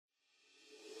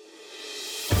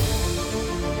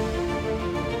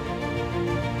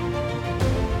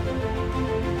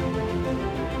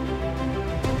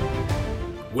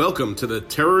Welcome to the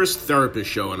Terrorist Therapist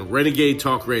Show on Renegade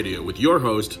Talk Radio with your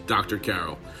host, Dr.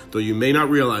 Carol. Though you may not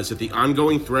realize that the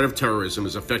ongoing threat of terrorism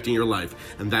is affecting your life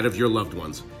and that of your loved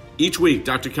ones. Each week,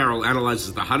 Dr. Carol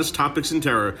analyzes the hottest topics in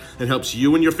terror and helps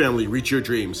you and your family reach your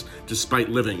dreams despite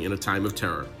living in a time of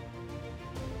terror.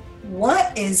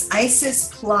 What is ISIS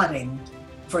plotting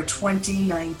for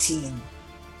 2019?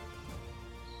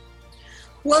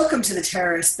 Welcome to the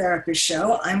Terrorist Therapist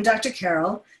Show. I'm Dr.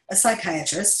 Carol, a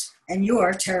psychiatrist, and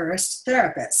your terrorist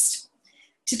therapist.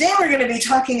 Today we're going to be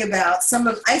talking about some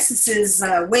of ISIS's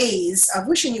ways of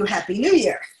wishing you Happy New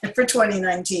Year for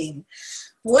 2019.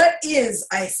 What is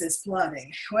ISIS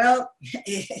plotting? Well,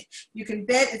 you can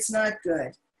bet it's not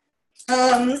good.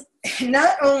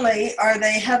 Not only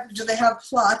do they have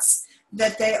plots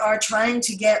that they are trying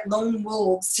to get lone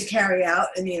wolves to carry out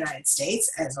in the United States,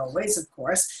 as always, of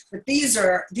course, but these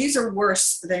are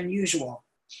worse than usual.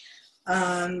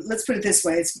 Let's put it this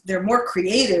way: they're more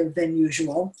creative than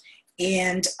usual,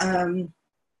 and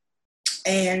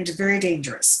very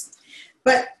dangerous.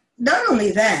 But not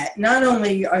only that, not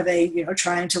only are they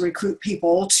trying to recruit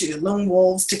people to lone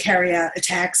wolves to carry out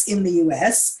attacks in the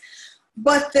U.S.,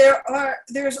 but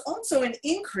there's also an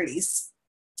increase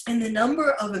in the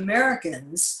number of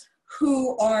Americans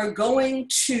who are going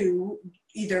to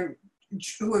the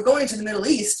Middle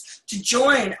East to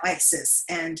join ISIS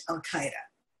and Al-Qaeda.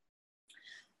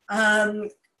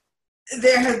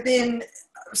 There have been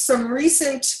some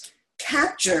recent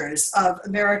captures of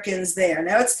Americans there.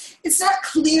 Now, it's not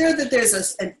clear that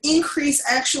there's an increase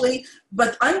actually,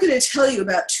 but I'm going to tell you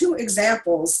about two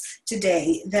examples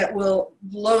today that will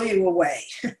blow you away.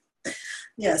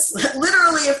 Yes,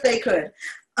 literally if they could.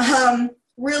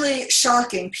 Really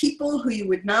shocking. People who you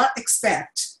would not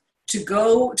expect to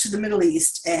go to the Middle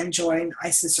East and join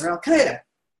ISIS or Al-Qaeda.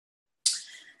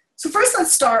 So first,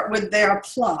 let's start with their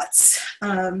plots.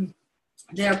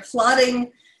 They're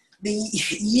plotting the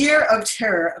year of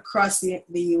terror across the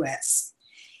U.S.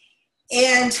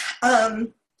 And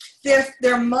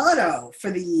their motto for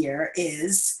the year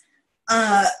is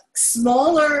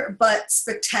smaller but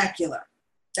spectacular.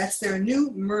 That's their new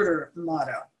murder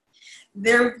motto.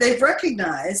 They've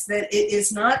recognized that it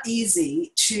is not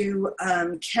easy to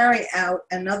carry out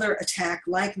another attack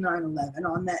like 9/11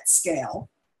 on that scale.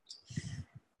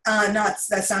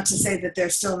 That's not to say that they're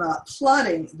still not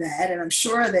plotting that, and I'm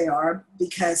sure they are,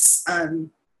 because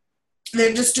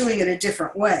they're just doing it a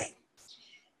different way.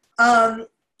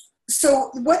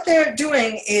 So what they're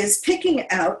doing is picking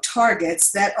out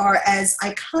targets that are as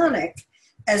iconic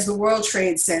as the World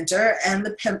Trade Center and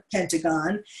the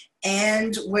Pentagon,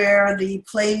 and where the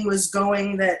plane was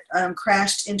going that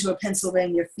crashed into a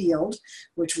Pennsylvania field,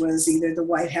 which was either the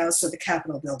White House or the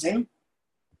Capitol building.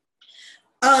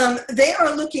 They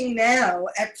are looking now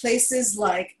at places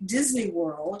like Disney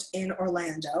World in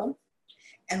Orlando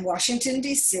and Washington,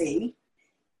 D.C.,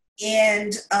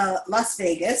 and Las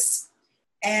Vegas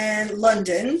and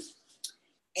London.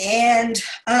 And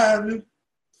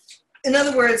in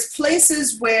other words,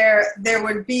 places where there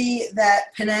would be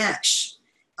that panache,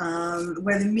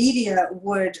 where the media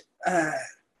would,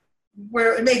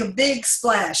 where it would make a big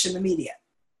splash in the media.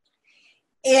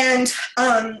 And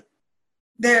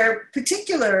their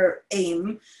particular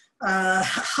aim,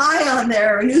 high on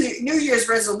their New Year's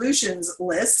resolutions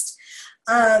list,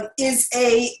 is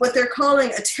what they're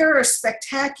calling a terror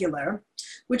spectacular,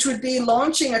 which would be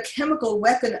launching a chemical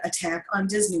weapon attack on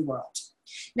Disney World.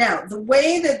 Now, the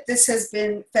way that this has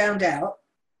been found out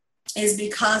is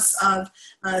because of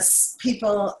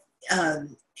people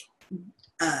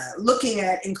looking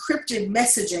at encrypted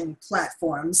messaging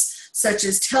platforms such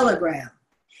as Telegram.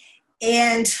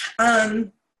 And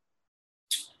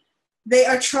they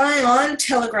are trying on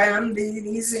Telegram,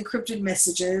 these encrypted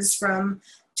messages from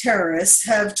terrorists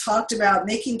have talked about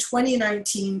making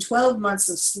 2019 12 months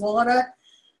of slaughter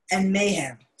and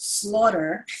mayhem.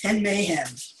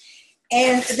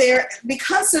 And they're,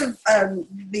 because of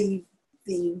the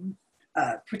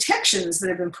protections that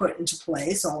have been put into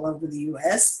place all over the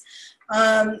U.S.,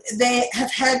 they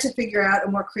have had to figure out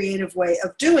a more creative way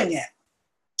of doing it.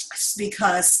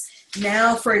 Because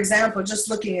now, for example, just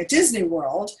looking at Disney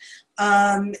World,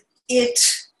 it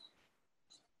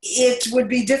would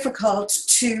be difficult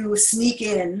to sneak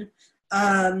in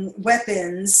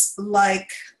weapons like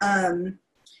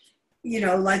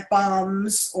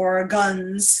bombs or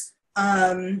guns,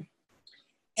 and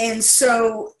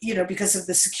so because of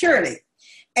the security.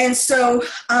 And so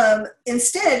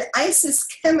instead, ISIS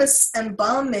chemists and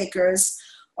bomb makers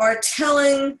are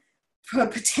telling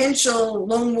potential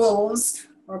lone wolves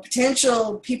or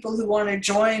potential people who want to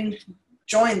join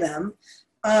them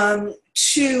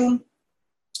to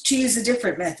use a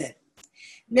different method.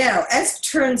 Now, as it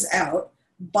turns out,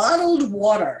 bottled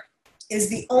water is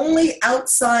the only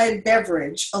outside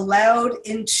beverage allowed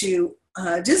into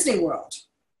Disney World.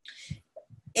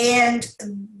 And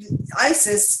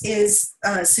ISIS is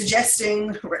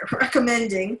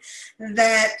recommending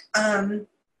that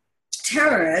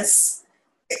terrorists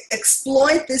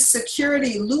exploit this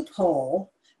security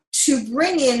loophole to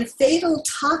bring in fatal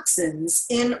toxins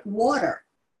in water.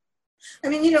 I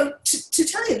mean, to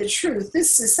tell you the truth,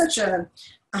 this is such a,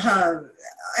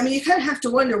 you kind of have to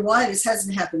wonder why this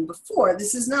hasn't happened before.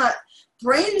 This is not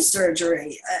brain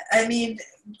surgery.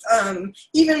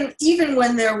 Even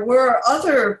when there were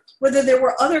whether there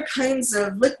were other kinds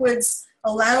of liquids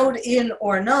allowed in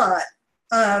or not,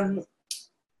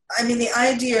 the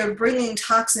idea of bringing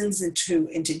toxins into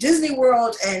Disney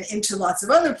World and into lots of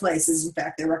other places, in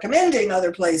fact, they're recommending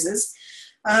other places,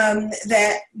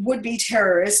 that would-be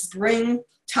terrorists bring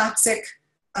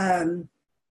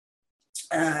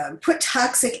put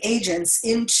toxic agents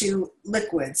into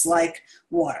liquids like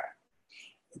water,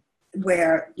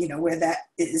 where that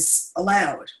is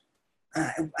allowed.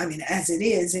 As it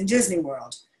is in Disney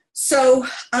World. So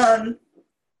now,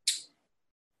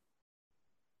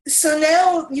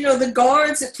 the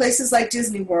guards at places like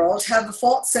Disney World have a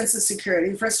false sense of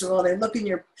security. First of all, they look in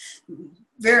your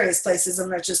various places. I'm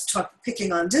not just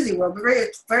picking on Disney World, but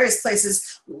various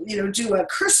places, do a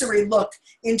cursory look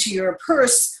into your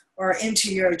purse or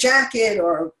into your jacket,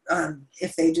 or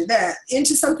if they do that,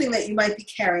 into something that you might be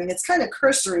carrying. It's kind of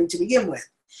cursory to begin with.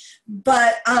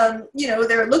 But,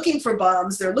 they're looking for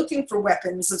bombs. They're looking for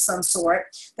weapons of some sort.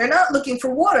 They're not looking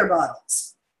for water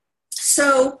bottles.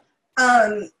 So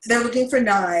they're looking for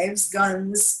knives,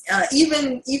 guns,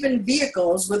 even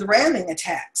vehicles with ramming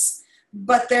attacks.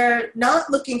 But they're not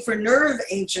looking for nerve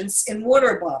agents in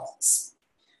water bottles.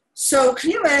 So can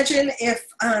you imagine if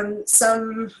a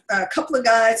couple of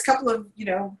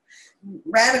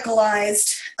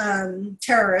radicalized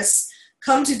terrorists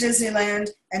come to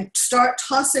Disneyland and start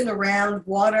tossing around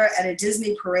water at a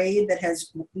Disney parade that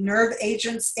has nerve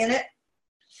agents in it?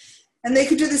 And they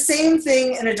could do the same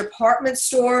thing in a department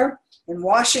store in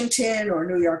Washington or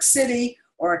New York City,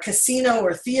 or a casino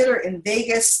or theater in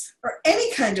Vegas, or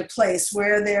any kind of place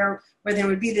where there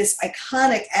would be this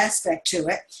iconic aspect to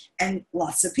it, and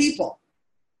lots of people.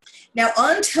 Now,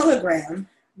 on Telegram,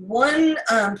 one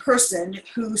person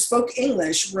who spoke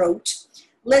English wrote,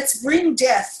 "Let's bring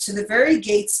death to the very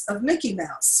gates of Mickey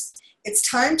Mouse. It's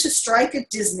time to strike at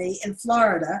Disney in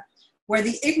Florida, where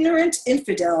the ignorant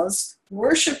infidels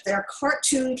worship their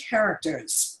cartoon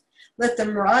characters. Let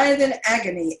them writhe in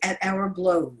agony at our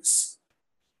blows."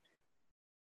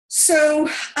 So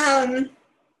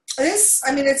it's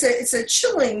a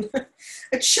chilling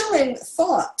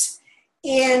thought,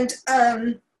 and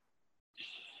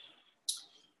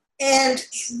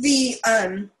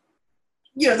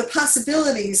the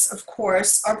possibilities, of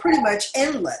course, are pretty much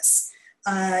endless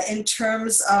in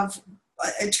terms of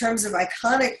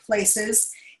iconic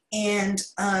places and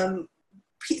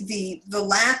the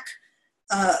lack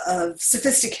of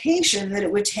sophistication that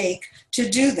it would take to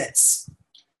do this.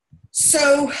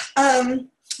 So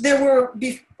there were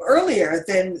earlier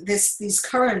than these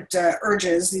current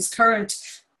urges, this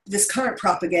current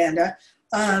propaganda.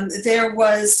 There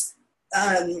was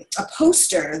a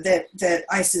poster that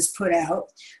ISIS put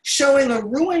out showing a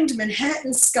ruined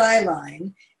Manhattan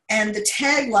skyline and the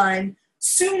tagline,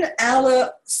 "Soon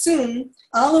Allah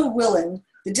willing,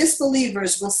 the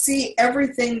disbelievers will see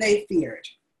everything they feared."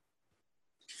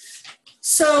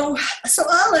 So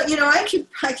Allah, I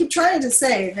keep trying to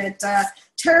say that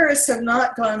terrorists have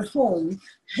not gone home.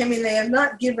 They have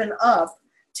not given up,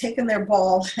 taken their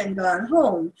ball and gone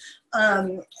home.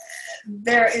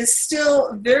 There is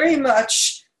still very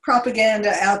much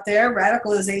propaganda out there,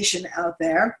 radicalization out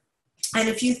there. And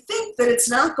if you think that it's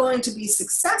not going to be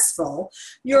successful,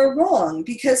 you're wrong,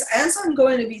 because as I'm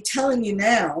going to be telling you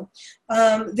now,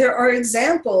 there are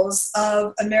examples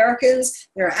of Americans,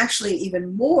 there are actually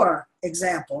even more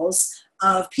examples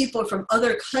of people from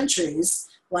other countries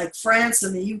like France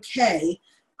and the UK,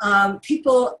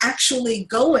 people actually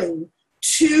going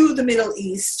to the Middle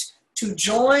East to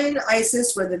join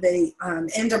ISIS, whether they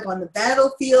end up on the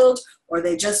battlefield or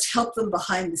they just help them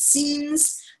behind the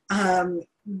scenes.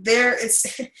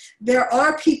 There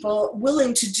are people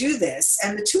willing to do this,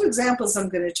 and the two examples I'm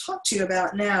going to talk to you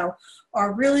about now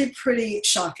are really pretty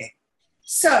shocking.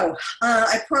 So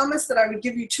I promised that I would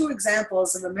give you two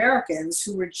examples of Americans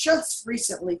who were just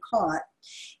recently caught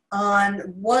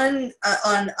on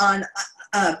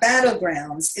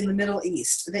battlegrounds in the Middle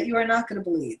East that you are not going to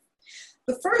believe.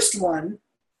 The first one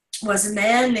was a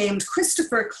man named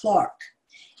Christopher Clark.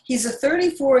 He's a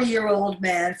 34-year-old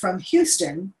man from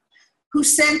Houston who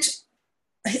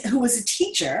was a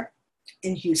teacher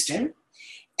in Houston,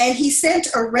 and he sent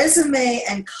a resume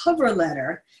and cover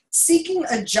letter seeking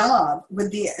a job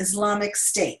with the Islamic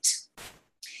State.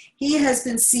 He has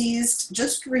been seized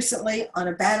just recently on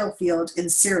a battlefield in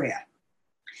Syria.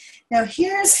 Now,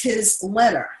 here's his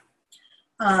letter.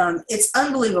 It's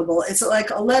unbelievable. It's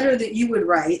like a letter that you would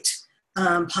write,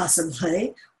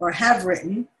 possibly, or have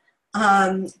written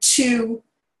to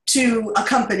a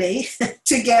company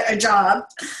to get a job.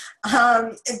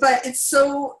 But it's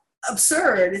so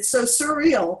absurd, it's so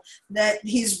surreal that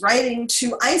he's writing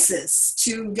to ISIS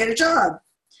to get a job.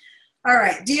 All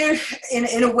right, dear,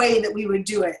 in a way that we would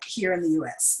do it here in the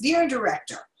US. Dear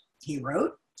Director, he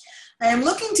wrote, I am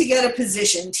looking to get a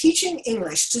position teaching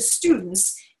English to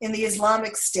students in the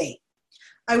Islamic State.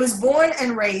 I was born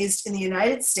and raised in the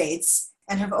United States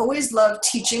and have always loved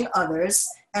teaching others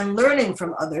and learning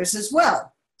from others as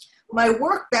well. My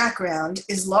work background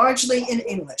is largely in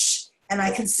English, and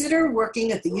I consider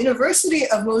working at the University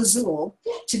of Mosul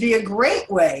to be a great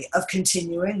way of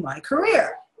continuing my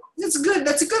career. That's a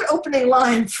good opening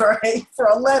line for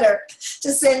a letter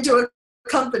to send to a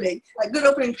company. A good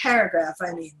opening paragraph,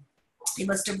 I mean. He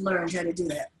must have learned how to do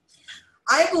that.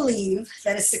 I believe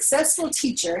that a successful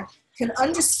teacher can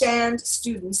understand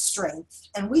students' strengths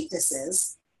and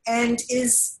weaknesses and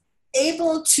is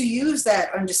able to use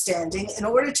that understanding in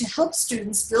order to help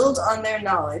students build on their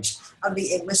knowledge of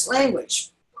the English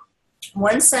language.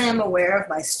 Once I am aware of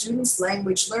my students'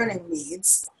 language learning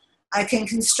needs, I can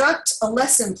construct a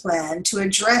lesson plan to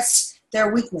address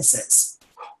their weaknesses.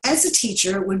 As a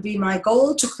teacher, it would be my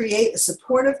goal to create a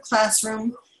supportive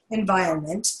classroom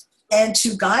environment and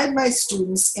to guide my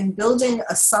students in building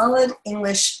a solid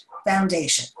English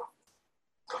foundation.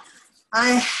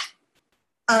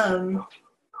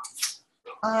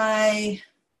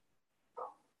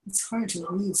 It's hard to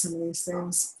read some of these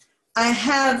things. I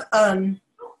have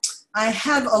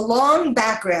a long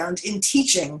background in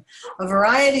teaching a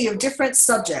variety of different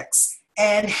subjects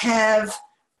and have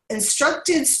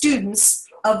instructed students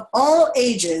of all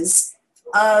ages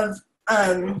of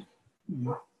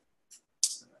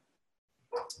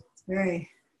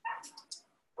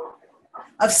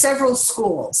several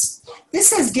schools.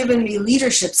 This has given me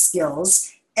leadership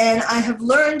skills, and I have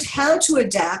learned how to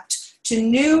adapt to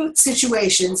new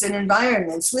situations and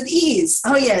environments with ease.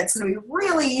 Oh yeah, it's going to be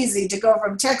really easy to go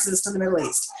from Texas to the Middle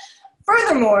East.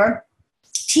 Furthermore,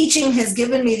 teaching has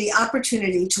given me the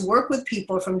opportunity to work with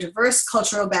people from diverse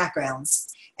cultural backgrounds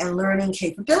and learning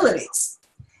capabilities.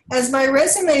 As my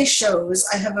resume shows,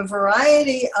 I have a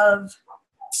variety of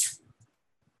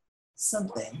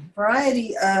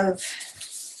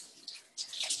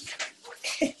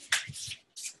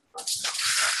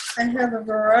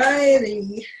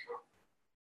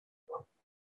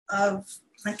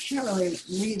I can't really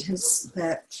read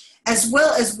that, as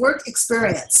well as work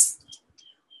experience.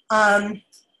 As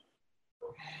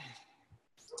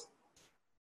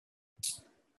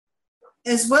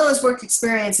well as work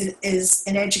experience is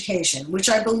in education, which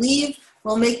I believe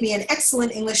will make me an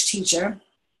excellent English teacher.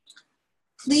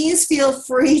 Please feel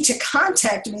free to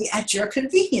contact me at your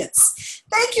convenience.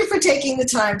 Thank you for taking the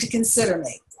time to consider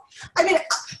me. I mean,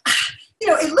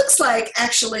 it looks like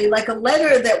actually like a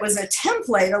letter that was a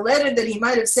template, a letter that he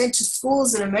might have sent to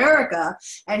schools in America,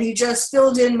 and he just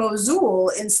filled in Mosul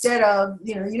instead of,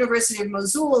 University of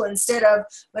Mosul instead of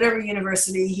whatever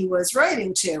university he was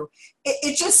writing to.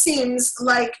 It just seems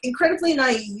like incredibly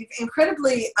naive,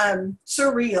 incredibly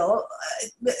surreal.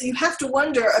 You have to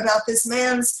wonder about this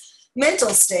man's mental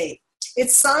state.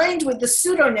 It's signed with the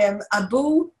pseudonym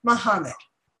Abu Muhammad.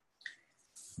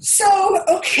 So,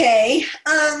 okay.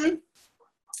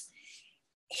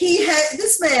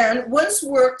 This man once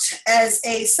worked as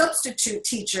a substitute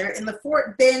teacher in the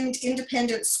Fort Bend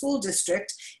Independent School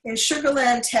District in Sugar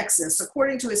Land, Texas,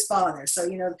 according to his father. So,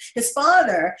 his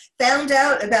father found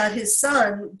out about his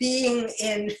son being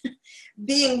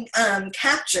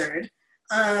captured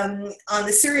on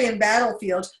the Syrian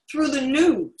battlefield through the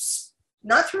news,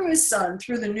 not through his son,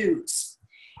 through the news.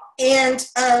 And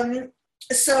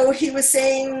so he was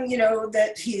saying,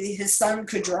 that his son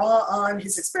could draw on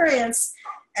his experience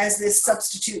as this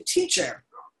substitute teacher.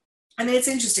 I mean, it's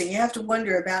interesting. You have to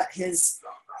wonder about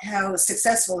how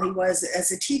successful he was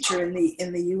as a teacher in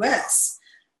the U.S.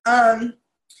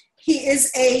 He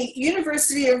is a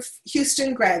University of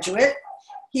Houston graduate.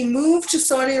 He moved to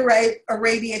Saudi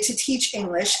Arabia to teach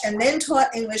English and then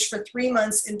taught English for 3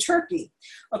 months in Turkey,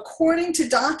 according to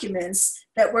documents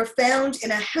that were found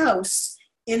in a house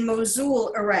in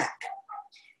Mosul, Iraq.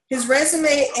 His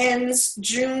resume ends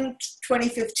June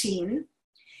 2015.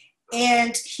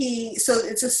 And so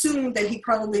it's assumed that he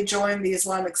probably joined the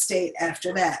Islamic State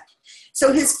after that.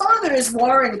 So his father is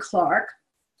Warren Clark.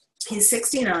 He's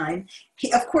 69.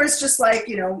 He, of course, just like,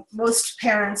 most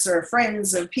parents or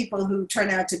friends of people who turn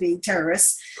out to be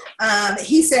terrorists,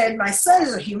 he said, my son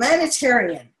is a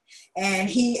humanitarian. And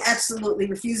he absolutely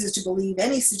refuses to believe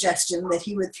any suggestion that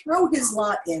he would throw his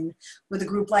lot in with a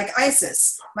group like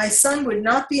ISIS. My son would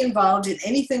not be involved in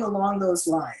anything along those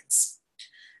lines.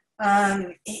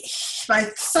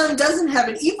 My son doesn't have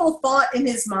an evil thought in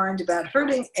his mind about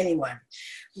hurting anyone.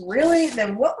 Really?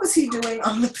 Then what was he doing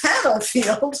on the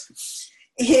battlefield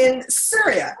in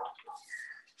Syria?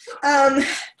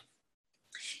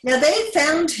 Now, they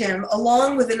found him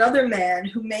along with another man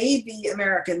who may be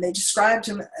American. They described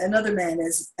him, another man,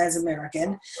 as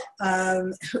American.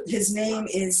 His name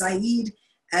is Zaid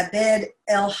Abed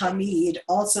El-Hamid,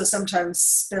 also sometimes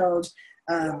spelled,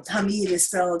 Hamid is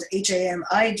spelled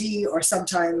Hamid or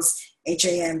sometimes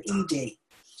Hamed.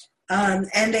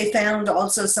 And they found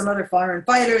also some other foreign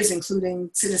fighters,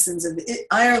 including citizens of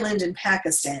Ireland and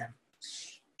Pakistan.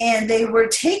 And they were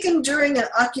taken during an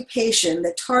occupation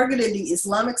that targeted the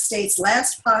Islamic State's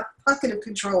last pocket of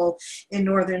control in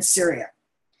northern Syria.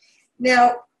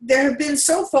 Now, there have been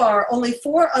so far only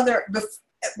 4 other,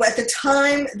 at the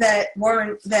time that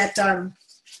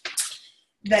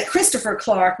that Christopher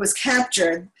Clark was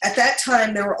captured, at that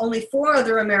time there were only 4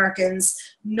 other Americans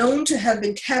known to have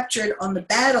been captured on the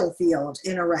battlefield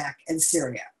in Iraq and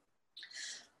Syria.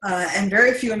 And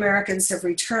very few Americans have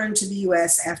returned to the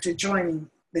U.S. after joining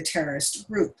the terrorist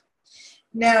group.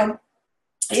 Now,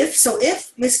 if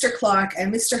Mr. Clark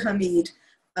and Mr. Hamid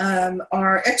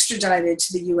are extradited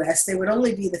to the U.S., they would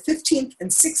only be the 15th and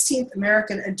 16th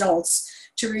American adults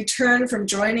to return from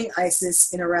joining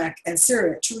ISIS in Iraq and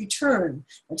Syria. To return.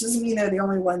 That doesn't mean they're the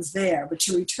only ones there, but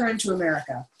to return to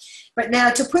America. But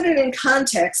now, to put it in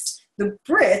context, the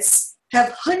Brits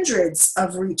have hundreds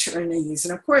of returnees.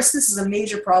 And of course, this is a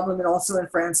major problem, and also in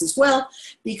France as well,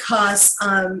 because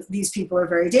these people are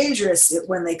very dangerous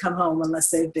when they come home, unless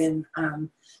they've been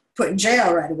put in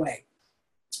jail right away.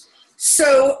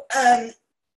 So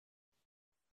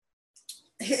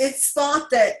it's thought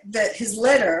that his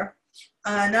letter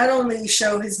not only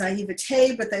show his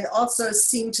naivete, but they also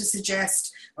seem to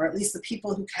suggest, or at least the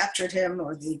people who captured him,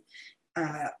 or the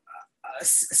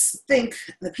think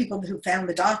the people who found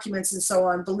the documents and so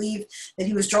on believe that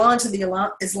he was drawn to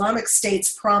the Islamic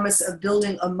State's promise of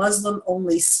building a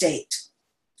Muslim-only state.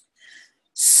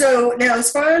 So now,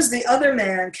 as far as the other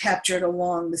man captured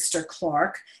along Mr.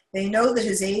 Clark, they know that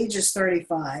his age is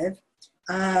 35.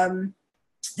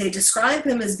 They describe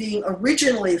him as being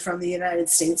originally from the United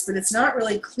States, but it's not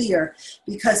really clear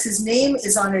because his name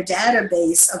is on a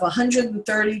database of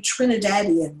 130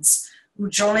 Trinidadians who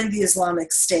joined the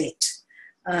Islamic State.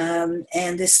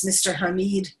 And this Mr.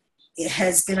 Hamid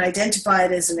has been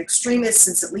identified as an extremist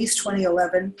since at least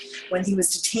 2011, when he was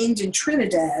detained in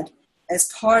Trinidad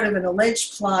as part of an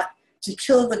alleged plot to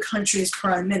kill the country's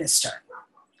prime minister.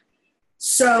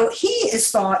 So he is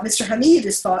thought, Mr. Hamid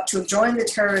is thought to have joined the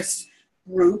terrorist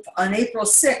group on April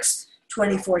 6,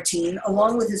 2014,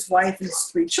 along with his wife and his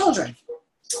 3 children.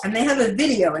 And they have a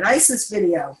video, an ISIS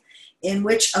video, in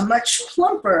which a much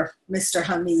plumper Mr.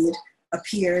 Hamid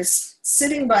appears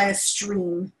sitting by a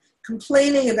stream,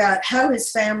 complaining about how his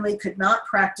family could not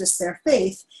practice their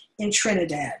faith in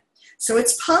Trinidad. So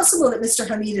it's possible that Mr.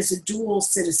 Hamid is a dual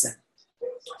citizen.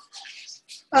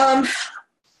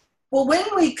 Well, when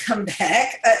we come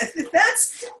back,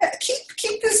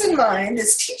 keep this in mind.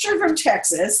 This teacher from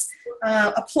Texas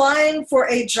applying for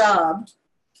a job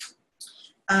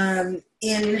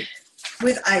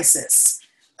with ISIS.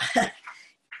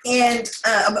 And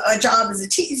a job as a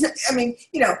teacher. I mean,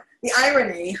 the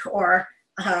irony or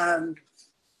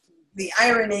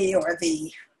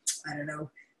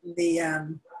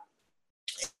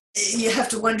you have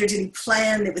to wonder, did he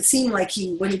plan? It would seem like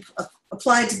when he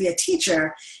applied to be a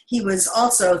teacher, he was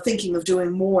also thinking of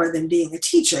doing more than being a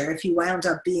teacher if he wound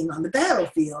up being on the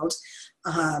battlefield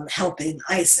helping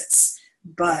ISIS.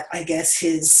 But I guess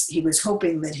he was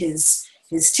hoping that his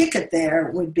ticket there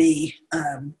would be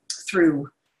through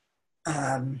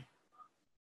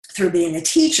being a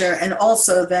teacher, and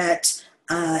also that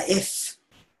if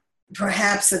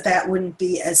perhaps that wouldn't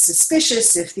be as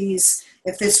suspicious if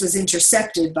this was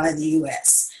intercepted by the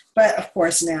U.S. But of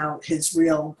course now his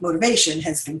real motivation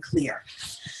has been clear.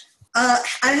 I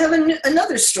have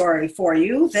another story for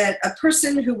you, that a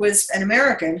person who was an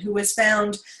American who was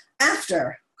found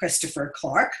after Christopher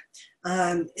Clark,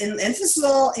 and this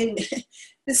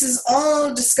is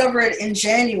all discovered in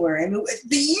January. I mean,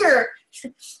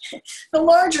 the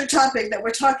larger topic that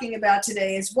we're talking about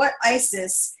today is what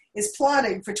ISIS is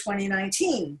plotting for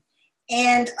 2019.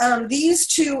 And these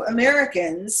two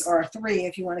Americans, or three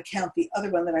if you want to count the other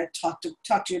one that I talked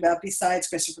to you about besides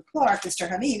Christopher Clark, Mr.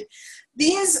 Hamid,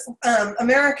 these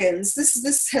Americans,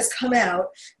 this has come out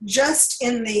just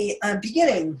in the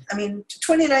beginning. I mean,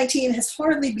 2019 has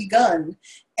hardly begun,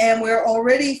 and we're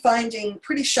already finding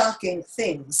pretty shocking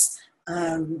things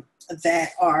that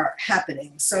are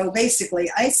happening. So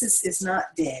basically, ISIS is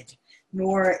not dead,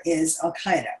 nor is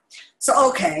Al-Qaeda. So,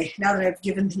 okay, now that I've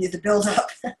given you the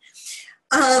build-up,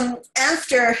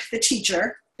 after the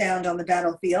teacher found on the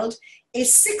battlefield, a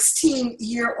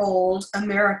 16-year-old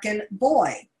American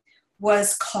boy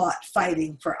was caught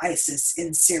fighting for ISIS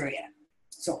in Syria.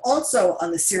 So also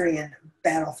on the Syrian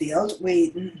battlefield,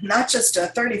 not just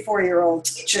a 34-year-old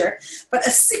teacher, but a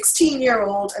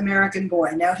 16-year-old American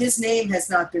boy. Now, his name has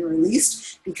not been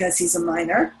released because he's a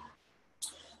minor,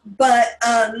 but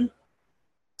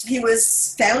he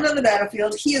was found on the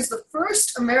battlefield. He is the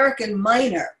first American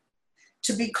minor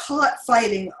to be caught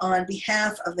fighting on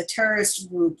behalf of the terrorist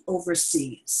group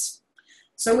overseas.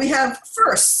 So we have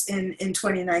firsts in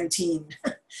 2019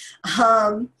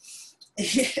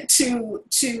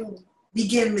 to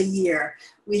begin the year.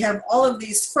 We have all of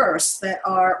these firsts that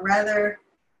are rather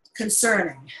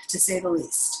concerning, to say the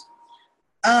least.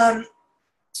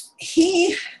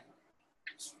 He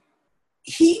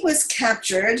was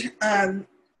captured.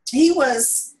 He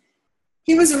was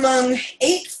among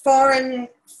 8 foreign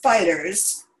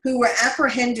fighters who were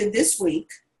apprehended this week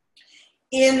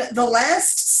in the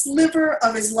last sliver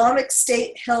of Islamic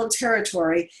State-held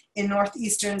territory in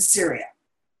northeastern Syria.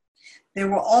 There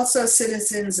were also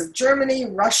citizens of Germany,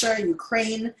 Russia,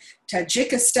 Ukraine,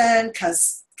 Tajikistan,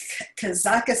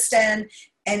 Kazakhstan,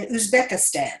 and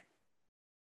Uzbekistan,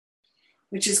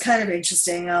 which is kind of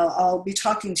interesting. I'll be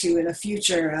talking to you in a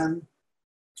future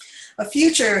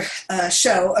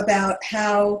show about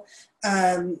how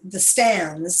the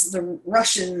stands, the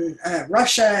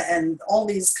Russia and all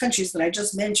these countries that I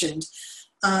just mentioned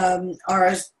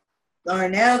are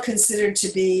now considered to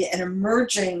be an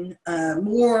emerging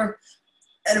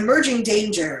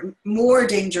danger, more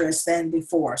dangerous than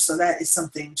before. So that is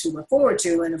something to look forward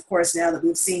to. And of course, now that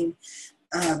we've seen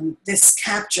this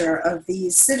capture of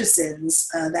these citizens,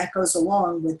 that goes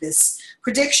along with this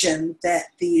prediction that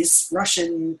these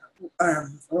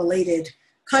Russian-related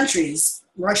countries,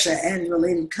 Russia and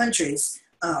related countries,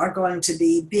 are going to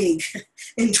be big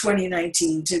in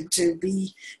 2019, to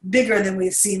be bigger than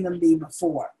we've seen them be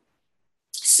before.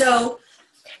 So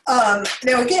now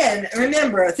again,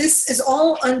 remember, this is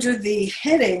all under the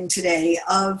heading today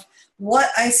of what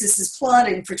ISIS is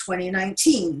plotting for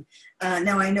 2019.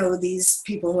 Now I know these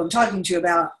people who I'm talking to you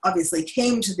about obviously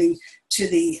came to the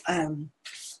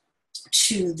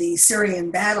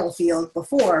Syrian battlefield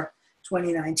before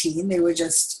 2019. They were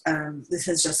just, this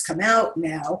has just come out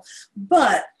now.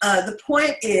 But the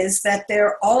point is that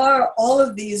there are all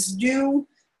of these new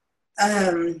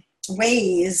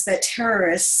ways that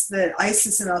terrorists, that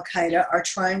ISIS and Al-Qaeda are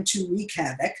trying to wreak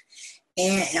havoc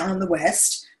on the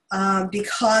West,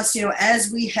 because,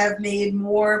 as we have made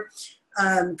more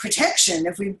protection,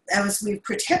 as we've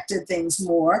protected things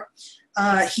more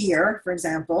here, for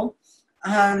example,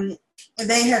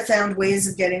 they have found ways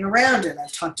of getting around it.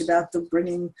 I've talked about the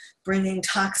bringing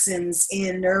toxins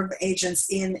in, nerve agents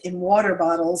in water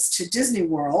bottles to Disney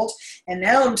World, and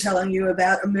now I'm telling you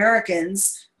about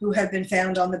Americans who have been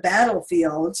found on the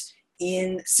battlefield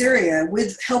in Syria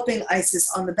with helping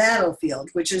ISIS on the battlefield,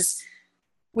 which is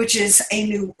a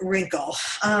new wrinkle.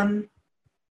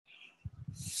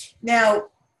 Now,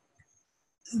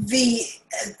 the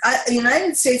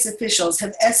United States officials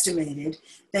have estimated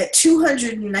that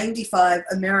 295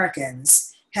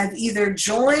 Americans have either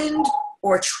joined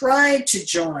or tried to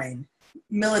join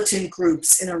militant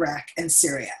groups in Iraq and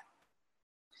Syria.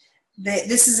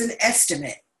 This is an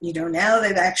estimate. Now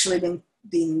they've actually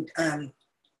been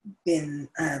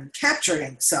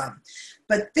capturing some.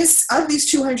 But of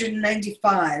these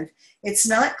 295, it's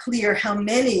not clear how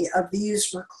many of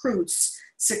these recruits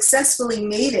successfully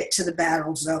made it to the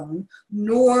battle zone,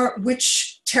 nor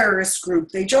which terrorist group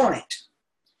they joined.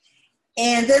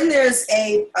 And then there's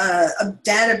a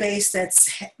database that's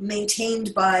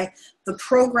maintained by the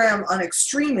Program on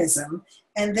Extremism,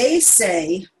 and they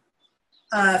say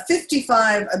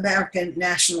 55 American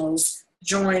nationals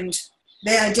joined.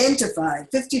 They identified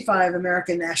 55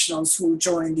 American nationals who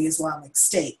joined the Islamic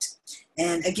State.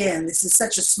 And again, this is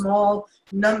such a small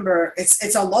number.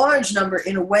 It's a large number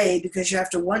in a way, because you have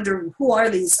to wonder, who are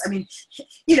these? I mean,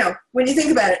 when you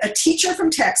think about it, a teacher from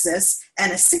Texas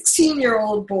and a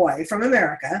 16-year-old boy from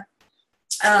America,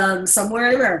 somewhere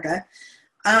in America,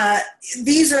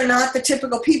 These are not the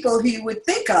typical people who you would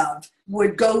think of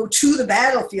would go to the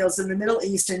battlefields in the Middle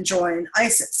East and join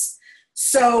ISIS.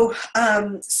 So,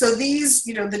 so these,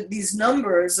 these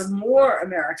numbers of more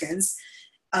Americans,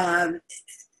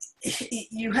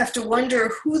 you have to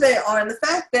wonder who they are, and the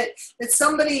fact that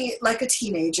somebody like a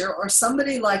teenager or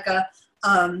somebody like a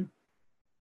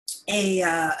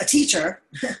teacher,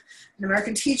 an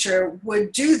American teacher,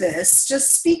 would do this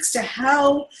just speaks to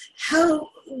how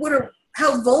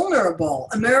vulnerable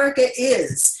America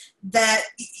is. That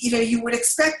you would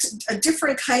expect a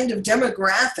different kind of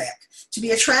demographic to be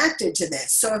attracted to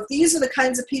this. So if these are the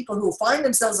kinds of people who find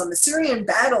themselves on the Syrian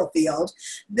battlefield,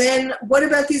 then what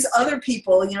about these other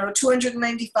people?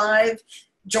 295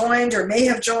 joined or may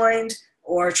have joined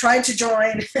or tried to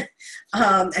join,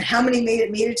 and how many made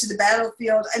it to the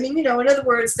battlefield? I mean, in other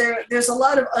words, there's a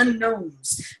lot of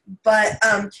unknowns. But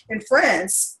in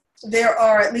France, there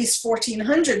are at least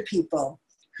 1,400 people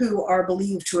who are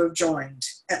believed to have joined.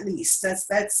 At least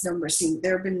that's numbers seen.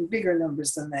 There have been bigger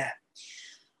numbers than that.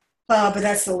 But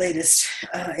that's the latest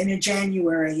in a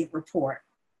January report.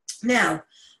 Now,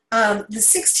 the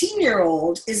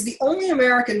 16-year-old is the only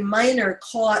American minor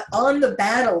caught on the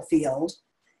battlefield.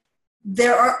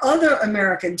 There are other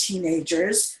American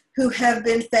teenagers who have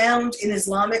been found in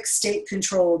Islamic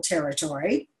State-controlled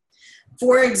territory.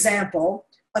 For example,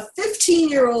 a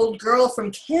 15-year-old girl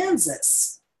from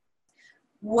Kansas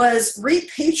was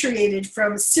repatriated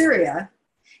from Syria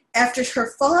after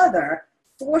her father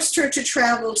forced her to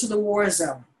travel to the war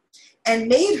zone and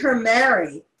made her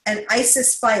marry an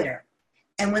ISIS fighter.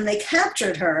 And when they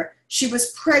captured her, she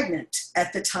was pregnant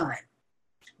at the time.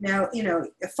 Now,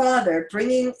 a father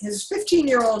bringing his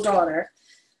 15-year-old daughter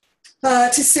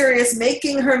to Syria,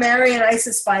 making her marry an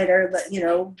ISIS fighter,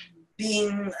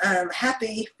 being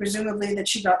happy, presumably, that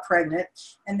she got pregnant,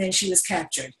 and then she was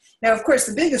captured. Now, of course,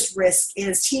 the biggest risk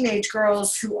is teenage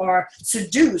girls who are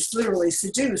seduced, literally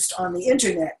seduced on the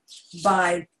internet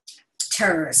by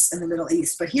terrorists in the Middle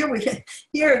East. But here,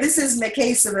 this isn't a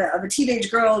case of a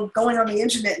teenage girl going on the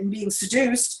internet and being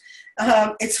seduced.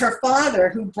 It's her father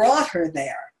who brought her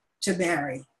there to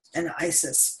marry an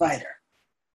ISIS fighter.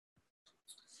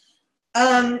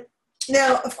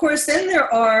 Now, of course, then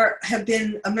there have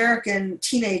been American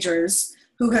teenagers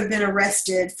who have been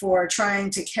arrested for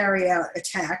trying to carry out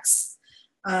attacks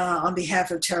on behalf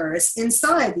of terrorists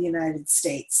inside the United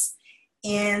States.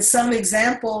 And some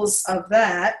examples of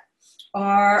that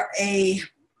are a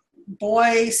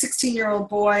 16-year-old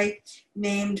boy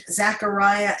named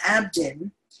Zachariah Abdin.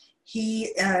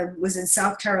 He was in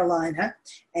South Carolina,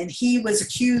 and he was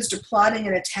accused of plotting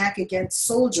an attack against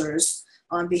soldiers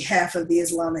on behalf of the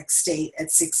Islamic State at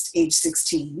age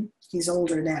 16. He's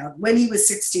older now. When he was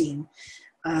 16,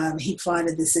 he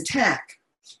plotted this attack.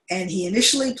 And he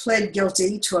initially pled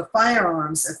guilty to a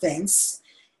firearms offense,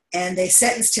 and they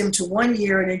sentenced him to 1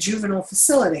 year in a juvenile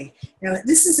facility. Now,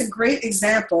 this is a great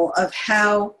example of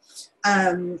how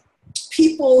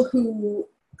people who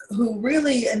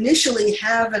really initially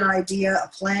have an idea, a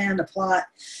plan, a plot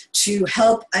to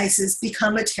help ISIS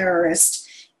become a terrorist,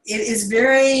 it is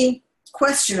very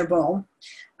questionable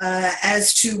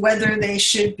as to whether they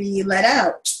should be let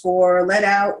out, or let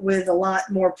out with a lot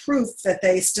more proof that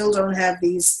they still don't have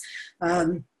these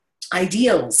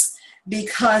ideals.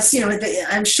 Because,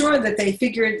 I'm sure that they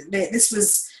figured that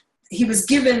he was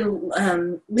given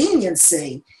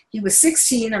leniency. He was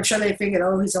 16. I'm sure they figured,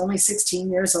 he's only 16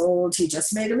 years old. He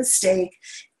just made a mistake.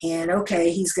 And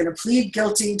okay, he's going to plead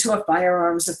guilty to a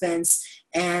firearms offense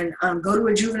and go to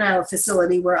a juvenile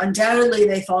facility where undoubtedly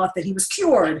they thought that he was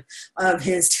cured of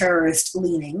his terrorist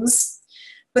leanings.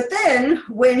 But then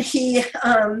when he,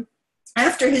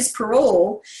 after his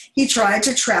parole, he tried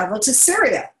to travel to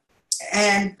Syria.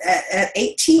 And at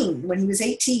 18, when he was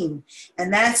 18,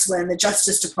 and that's when the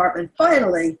Justice Department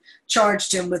finally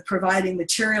charged him with providing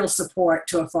material support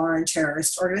to a foreign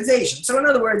terrorist organization. So in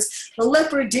other words, the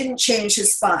leper didn't change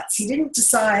his spots. He didn't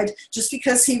decide just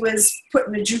because he was put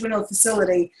in a juvenile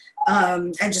facility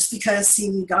and just because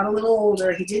he got a little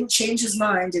older, he didn't change his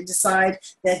mind and decide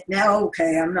that now,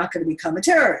 okay, I'm not going to become a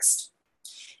terrorist.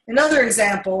 Another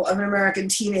example of an American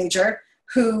teenager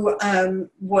who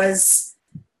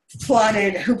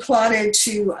plotted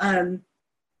to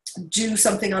do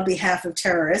something on behalf of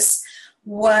terrorists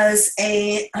was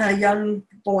a young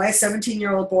boy,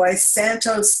 17-year-old boy,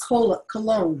 Santos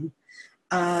Colon.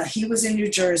 He was in New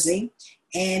Jersey,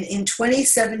 and in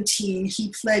 2017,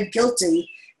 he pled guilty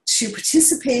to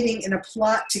participating in a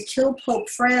plot to kill Pope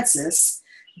Francis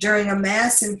during a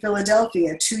mass in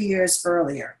Philadelphia 2 years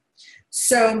earlier.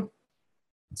 So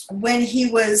when he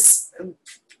was,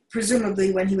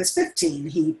 presumably when he was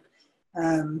 15,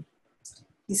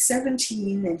 He's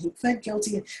 17 and he pled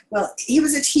guilty. Well, he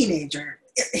was a teenager.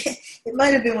 It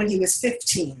might have been when he was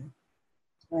 15.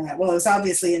 Well, it was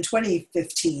obviously in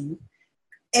 2015.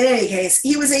 In any case,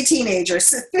 he was a teenager,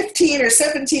 15 or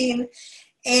 17,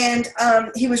 and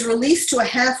he was released to a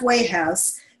halfway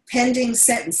house pending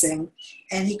sentencing,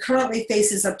 and he currently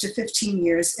faces up to 15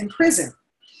 years in prison.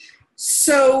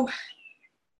 So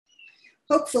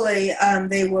hopefully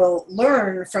they will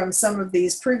learn from some of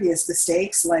these previous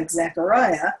mistakes, like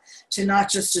Zachariah, to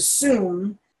not just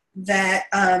assume that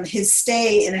his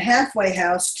stay in a halfway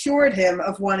house cured him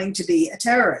of wanting to be a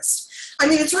terrorist. I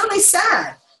mean, it's really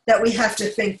sad that we have to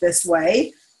think this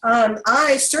way.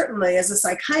 I certainly, as a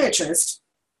psychiatrist,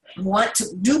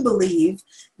 do believe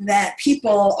that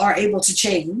people are able to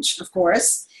change, of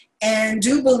course, and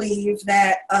do believe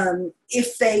that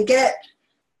if they get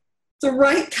the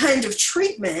right kind of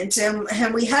treatment,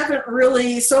 and we haven't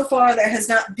really, so far there has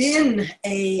not been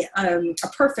a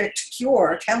perfect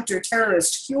cure,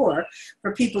 counter-terrorist cure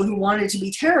for people who wanted to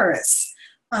be terrorists.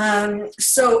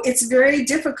 So it's very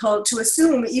difficult to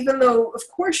assume, even though, of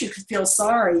course, you could feel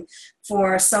sorry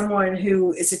for someone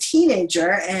who is a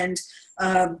teenager and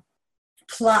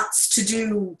plots to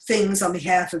do things on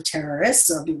behalf of terrorists,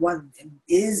 or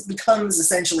becomes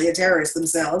essentially a terrorist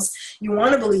themselves. You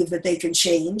want to believe that they can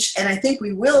change, and I think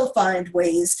we will find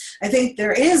ways. I think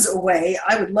there is a way.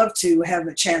 I would love to have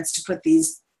a chance to put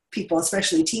these people,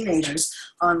 especially teenagers,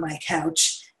 on my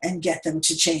couch and get them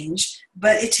to change.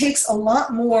 But it takes a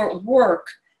lot more work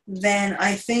than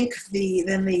I think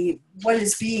what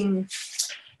is being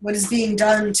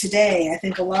done today. I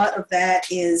think a lot of that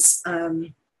is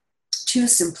too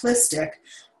simplistic.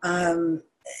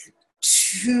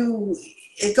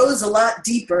 It goes a lot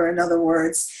deeper, in other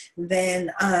words,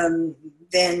 than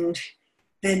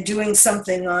doing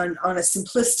something on a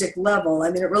simplistic level.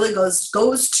 I mean, it really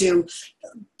goes to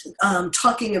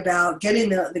talking about getting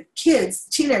the kids,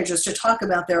 teenagers, to talk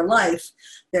about their life,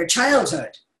 their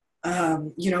childhood.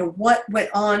 What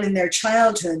went on in their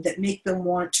childhood that make them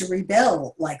want to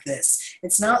rebel like this.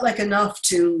 It's not like enough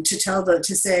to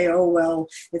say, oh, well,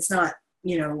 it's not,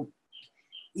 you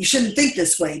shouldn't think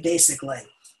this way, basically.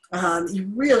 You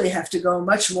really have to go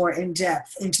much more in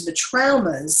depth into the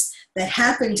traumas that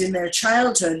happened in their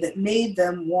childhood that made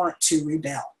them want to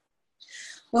rebel.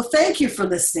 Well, thank you for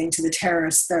listening to the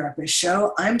Terrorist Therapist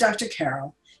Show. I'm Dr.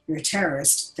 Carol, your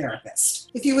terrorist therapist.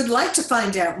 If you would like to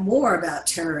find out more about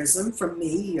terrorism from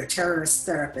me, your terrorist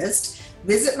therapist,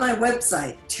 visit my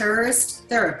website,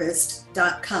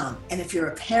 terroristtherapist.com. And if you're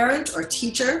a parent or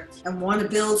teacher and want to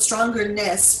build stronger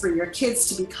nests for your kids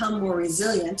to become more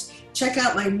resilient, check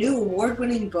out my new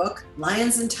award-winning book,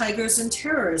 Lions and Tigers and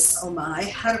Terrorists, Oh My,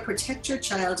 How to Protect Your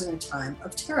Child in a Time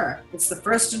of Terror. It's the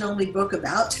first and only book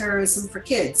about terrorism for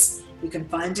kids. You can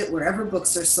find it wherever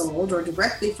books are sold or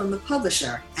directly from the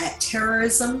publisher at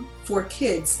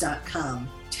terrorismforkids.com.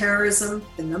 Terrorism,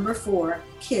 4,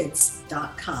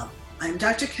 kids.com. I'm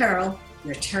Dr. Carol,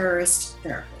 your terrorist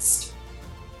therapist.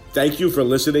 Thank you for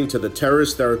listening to the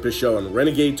Terrorist Therapist Show on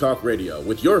Renegade Talk Radio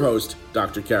with your host,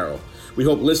 Dr. Carol. We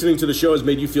hope listening to the show has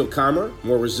made you feel calmer,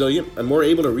 more resilient, and more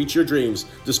able to reach your dreams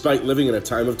despite living in a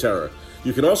time of terror.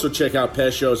 You can also check out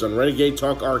past shows on Renegade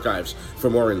Talk Archives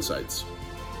for more insights.